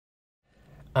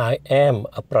I am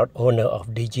a proud owner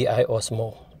of DJI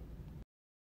Osmo.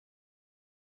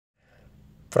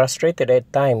 Frustrated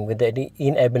at times with the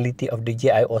inability of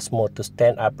DJI Osmo to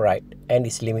stand upright and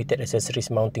its limited accessories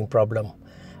mounting problem,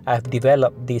 I have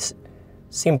developed this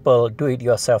simple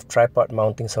do-it-yourself tripod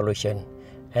mounting solution,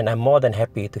 and I'm more than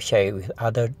happy to share it with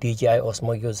other DJI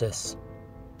Osmo users.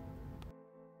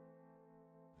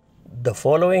 The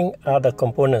following are the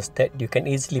components that you can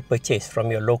easily purchase from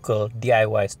your local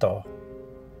DIY store.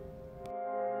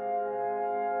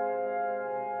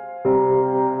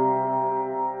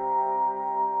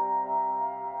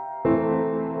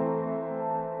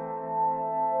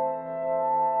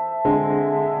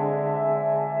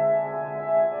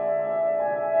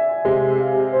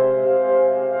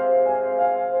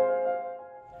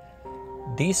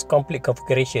 This complete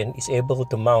configuration is able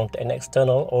to mount an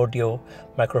external audio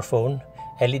microphone,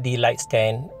 LED light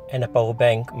stand, and a power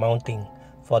bank mounting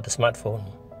for the smartphone.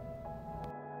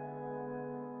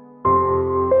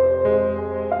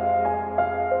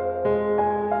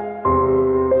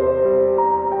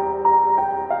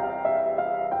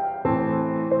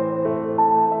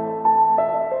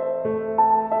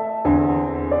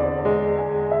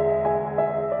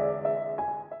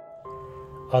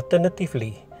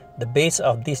 Alternatively, the base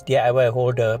of this DIY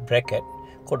holder bracket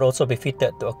could also be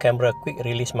fitted to a camera quick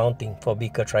release mounting for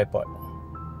bigger tripod.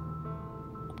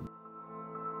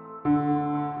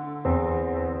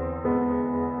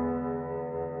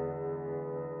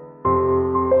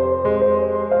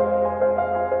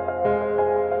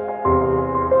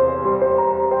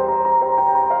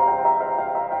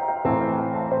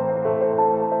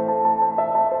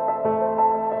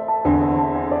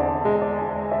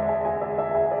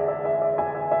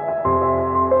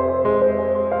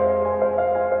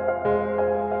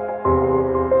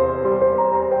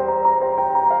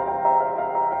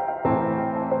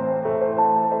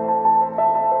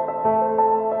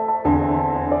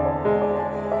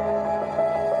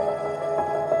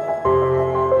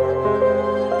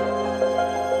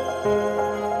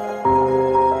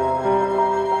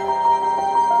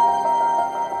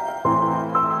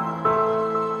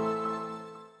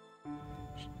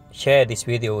 Share this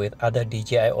video with other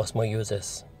DJI Osmo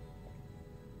users.